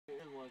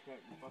that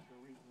fucking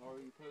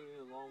retard. You put it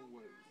in long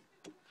ways.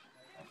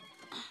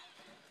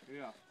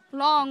 Yeah.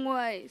 Long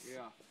ways.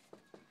 Yeah.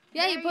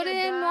 Yeah, you put it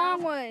in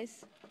long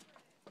ways.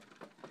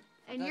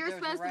 And you're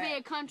supposed to be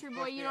a country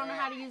boy. You don't know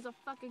how to use a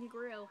fucking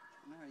grill.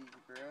 I know how to use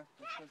a grill.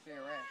 It's supposed to be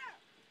a rat.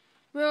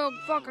 Real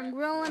fucking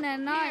grilling at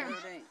night.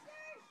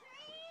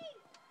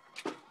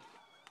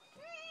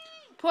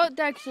 Put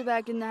Dexter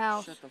back in the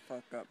house. Shut the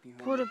fuck up, you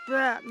Put it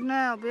back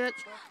now, bitch.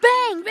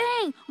 Bang,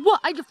 bang! What?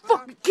 I just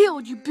fucking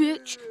killed you,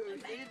 bitch.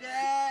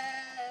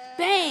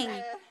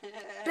 Bang!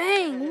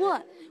 Bang!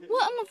 What?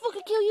 What? I'm gonna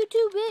fucking kill you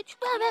too, bitch.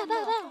 Bow, bow,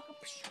 bow, bow.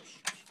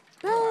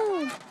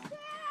 Boom!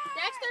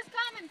 Dexter's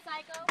coming,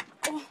 psycho.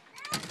 Oh.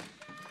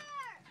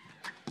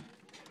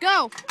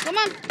 Go! Come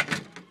on!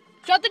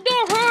 Shut the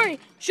door! Hurry!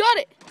 Shut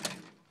it!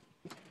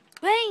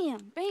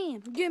 Bam!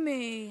 Bam!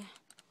 Gimme!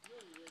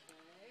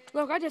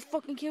 Look, I just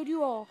fucking killed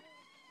you all.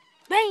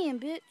 Bam,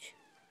 bitch!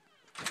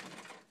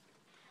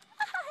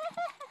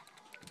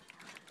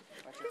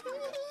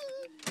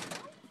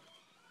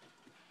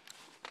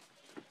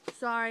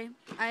 Sorry,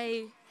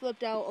 I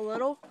flipped out a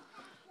little.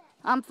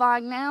 I'm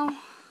fine now.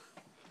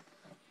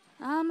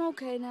 I'm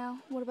okay now.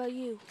 What about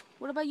you?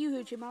 What about you,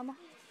 Hoochie Mama?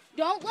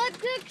 Don't let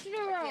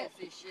Dexter out! Can't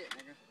see shit,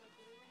 nigga.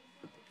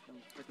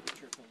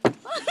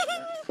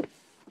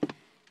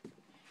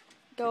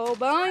 Go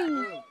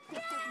bang!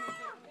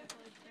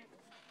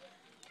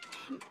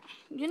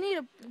 You need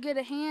to get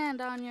a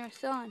hand on your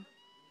son.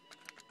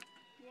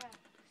 Yeah,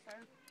 sir.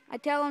 I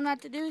tell him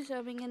not to do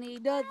something and he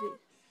does it.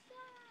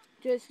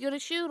 Just gonna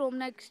shoot him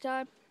next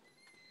time.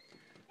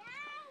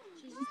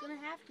 She's just gonna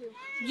have to.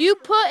 You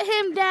put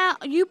him down.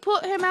 You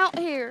put him out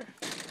here.